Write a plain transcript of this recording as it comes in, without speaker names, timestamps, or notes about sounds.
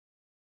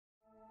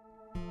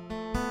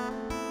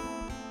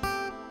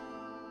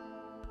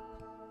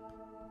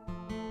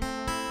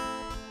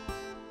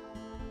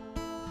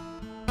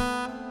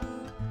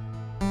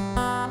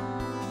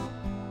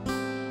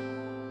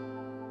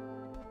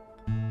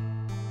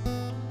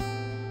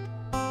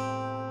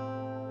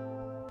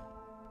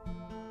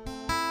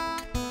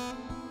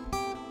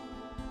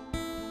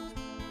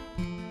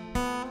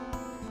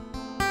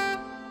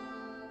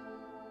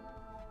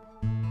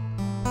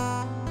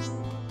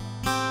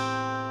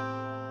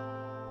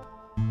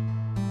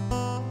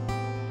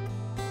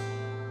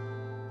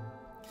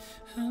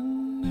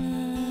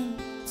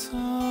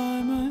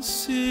me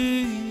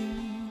see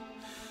you,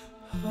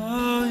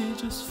 I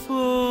just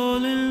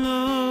fall in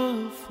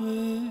love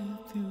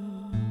with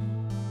you.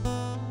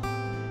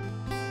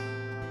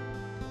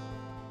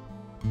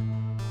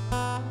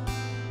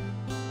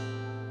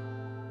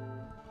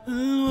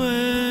 And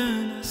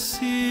when I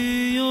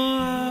see your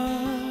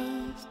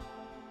eyes,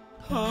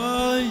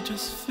 I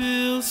just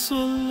feel so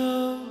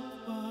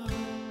loved by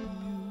you.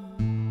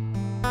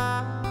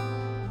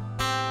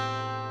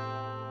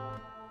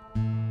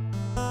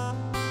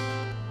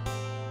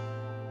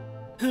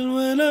 And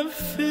when I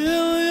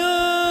feel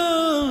your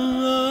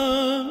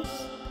arms,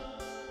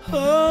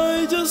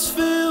 I just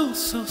feel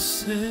so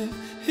safe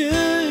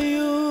in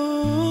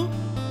you.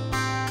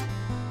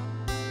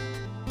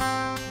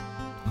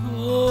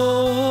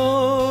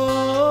 Oh,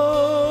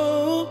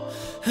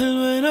 and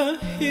when I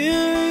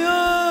hear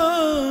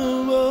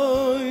your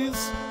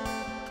voice,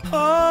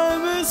 I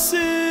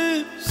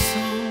receive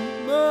so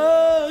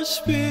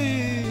much peace.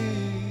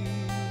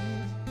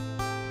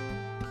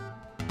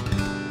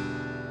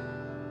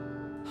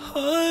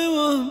 I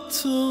want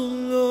to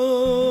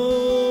know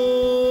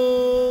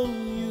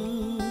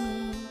you.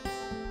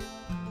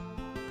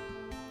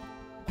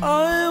 I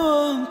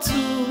want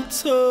to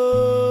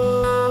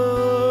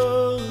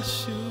touch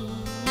you.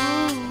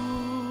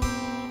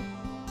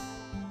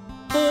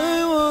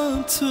 I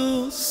want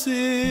to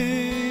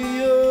see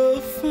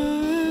your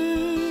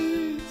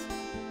face.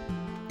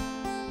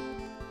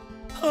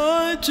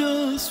 I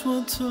just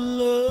want to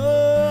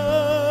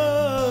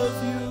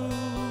love you.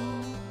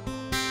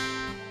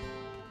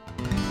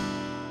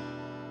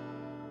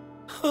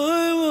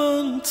 I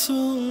want to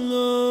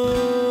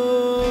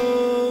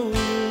know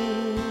you.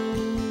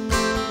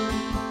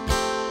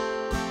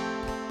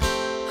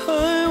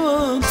 I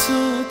want to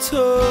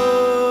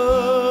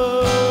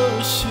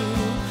touch you,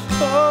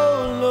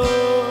 oh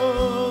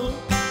Lord.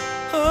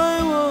 I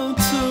want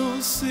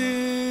to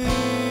see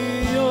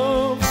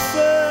your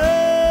face.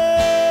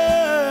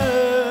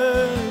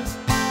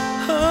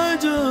 I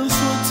just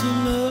want to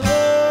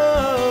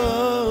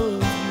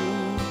love you,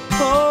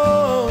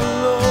 oh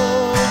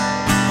Lord.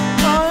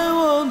 I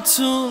want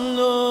to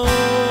know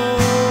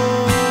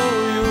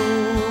you,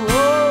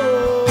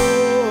 oh.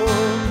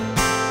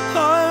 I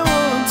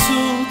want to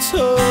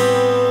touch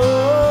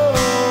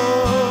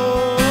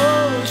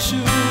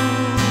you.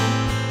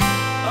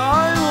 I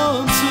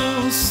want to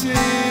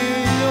see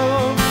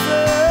your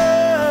face.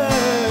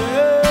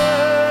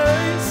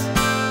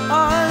 I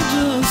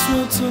just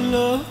want to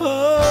love you.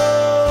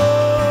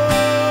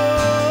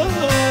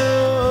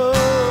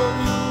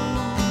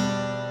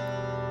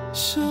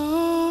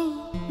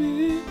 Show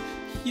me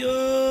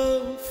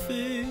your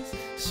face,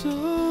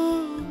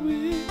 show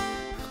me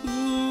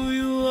who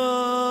you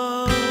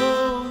are,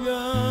 oh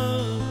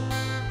God.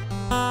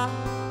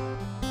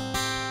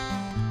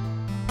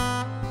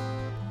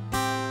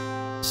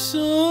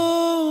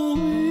 Show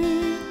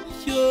me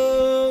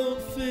your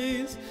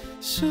face,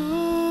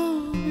 show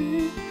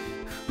me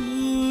who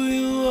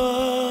you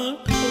are,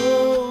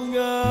 oh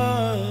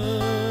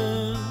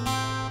God.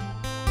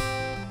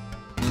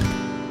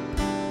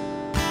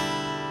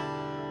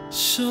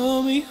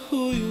 Show me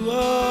who you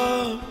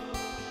are.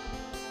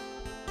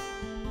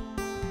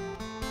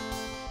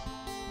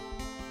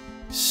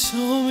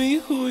 Show me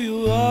who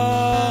you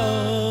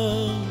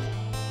are.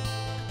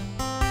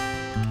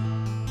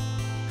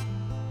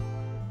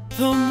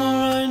 The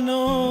more I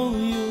know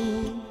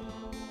you,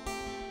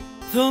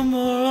 the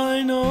more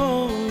I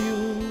know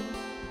you,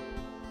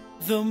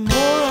 the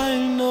more I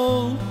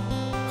know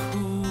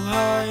who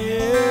I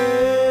am.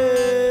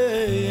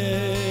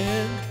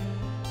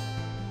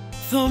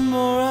 The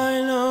more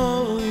I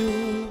know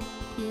you,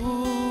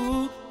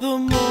 the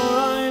more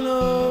I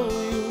know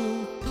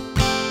you,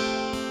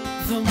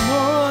 the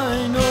more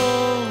I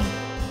know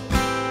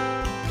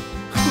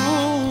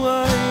who I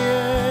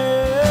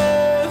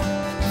am.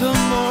 The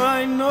more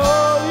I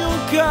know you,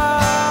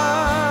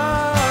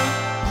 God,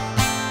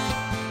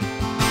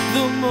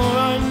 the more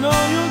I know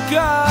you,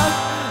 God,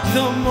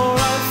 the more I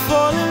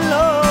fall in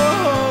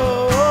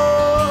love.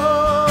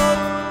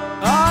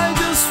 I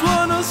just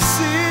wanna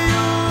see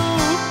you,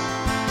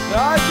 I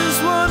just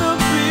wanna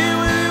be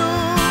with you,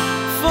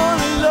 fall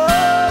in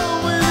love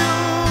with you.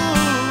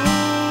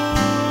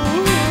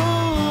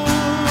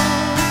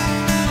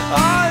 I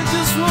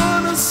just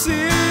wanna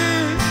see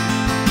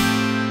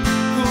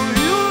who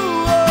you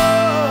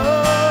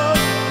are.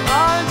 I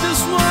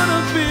just wanna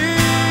be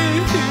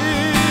with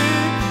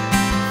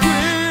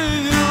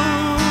you.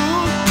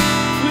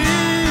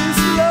 Please,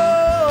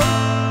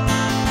 Lord,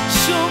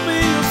 show me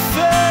your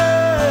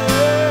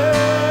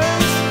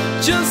face,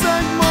 just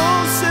like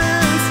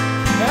Moses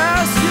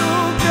asked you,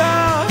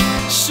 God,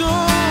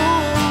 show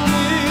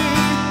me.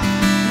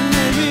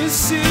 Let me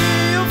see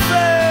your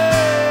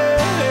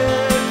face.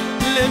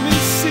 Let me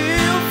see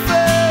your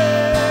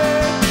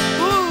face.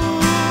 Ooh,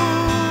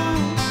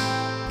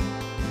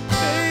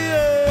 hey,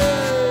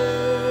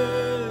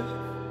 yeah.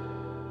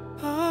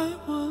 I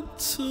want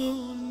to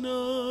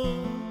know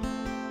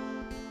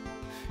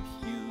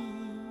you.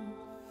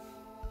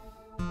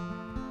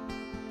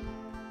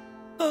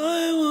 I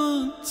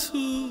want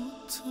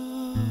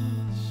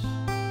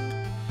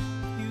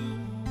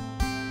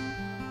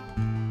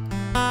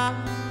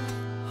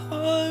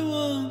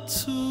want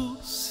to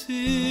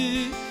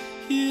see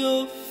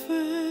your face.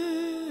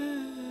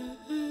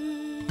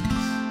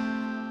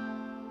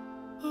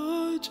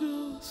 I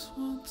just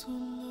want to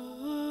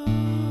love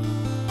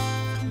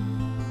you.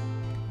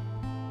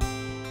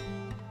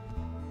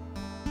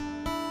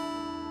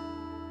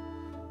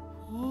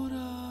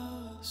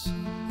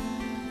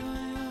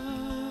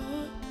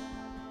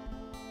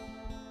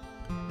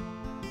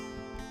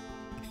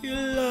 You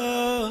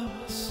love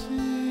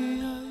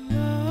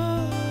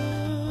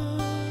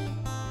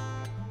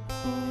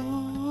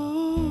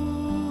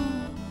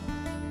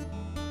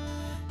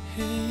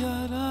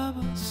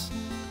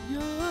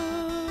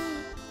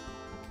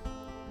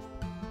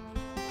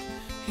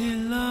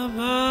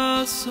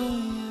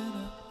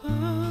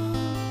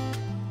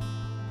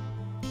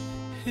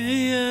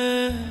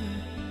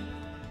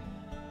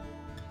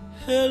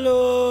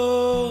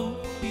hello,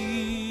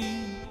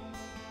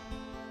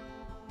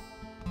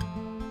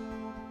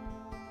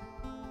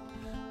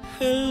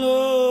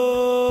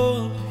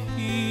 hello,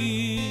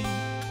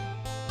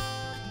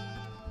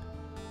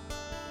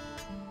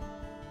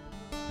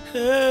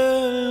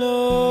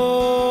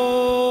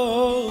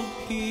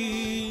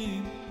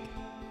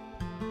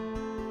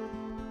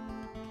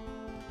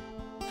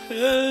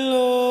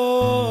 hello.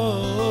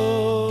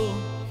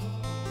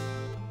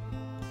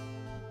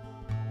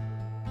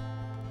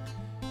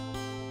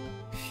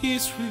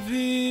 He's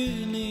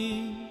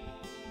revealing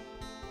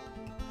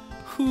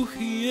who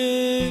he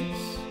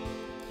is.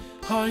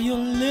 Are you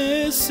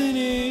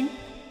listening?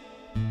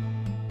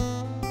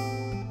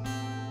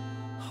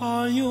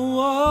 Are you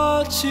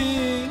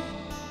watching?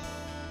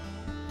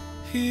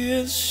 He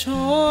is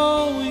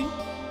showing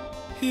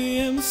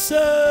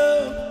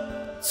himself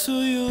to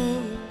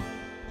you.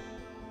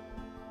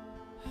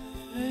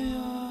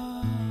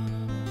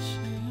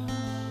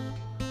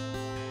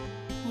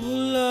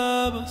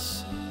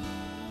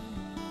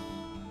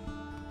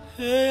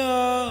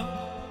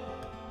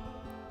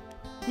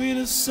 We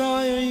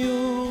desire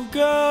you,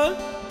 God.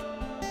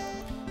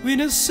 We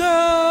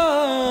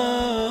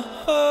desire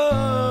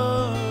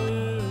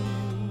you.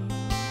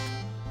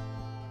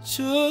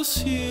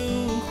 Just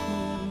you.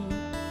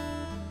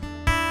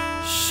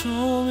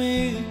 Show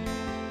me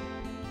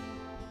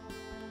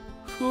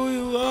who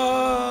you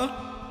are.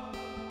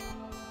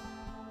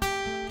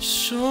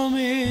 Show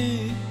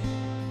me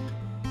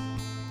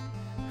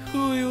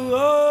who you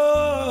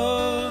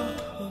are.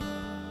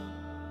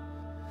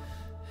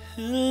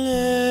 And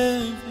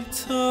every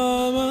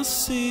time I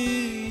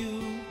see you,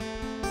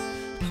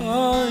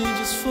 I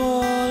just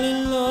fall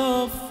in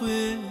love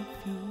with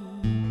you.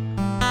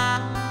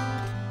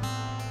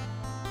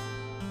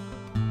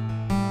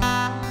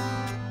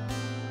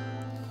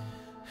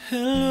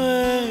 And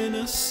when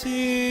I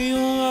see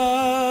your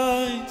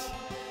eyes,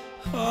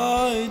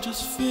 I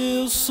just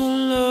feel so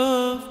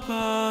loved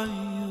by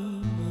you.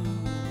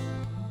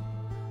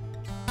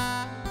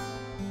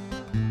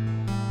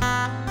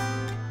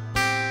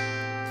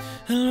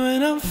 And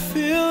when I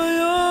feel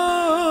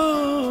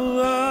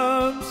your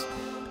arms,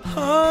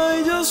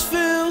 I just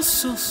feel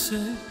so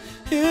safe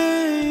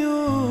in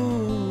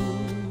you.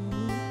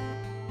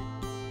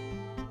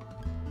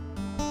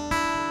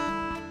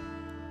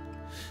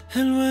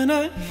 And when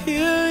I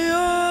hear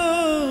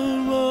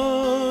your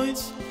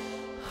voice,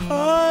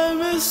 I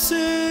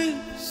receive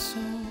so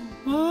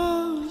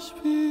much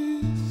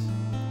peace.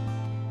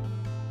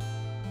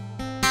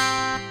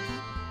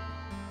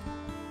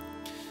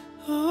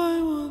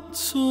 I want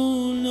to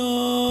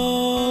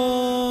know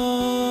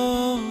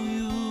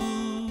you.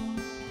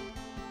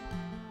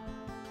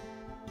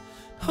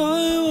 I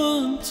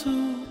want to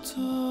touch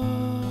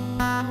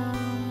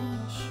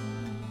you.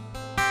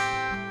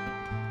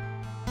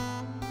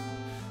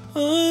 I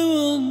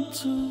want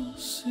to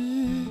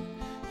see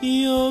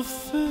your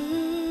face.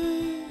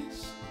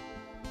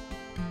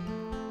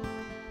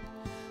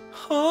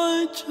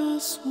 I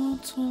just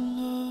want to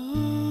love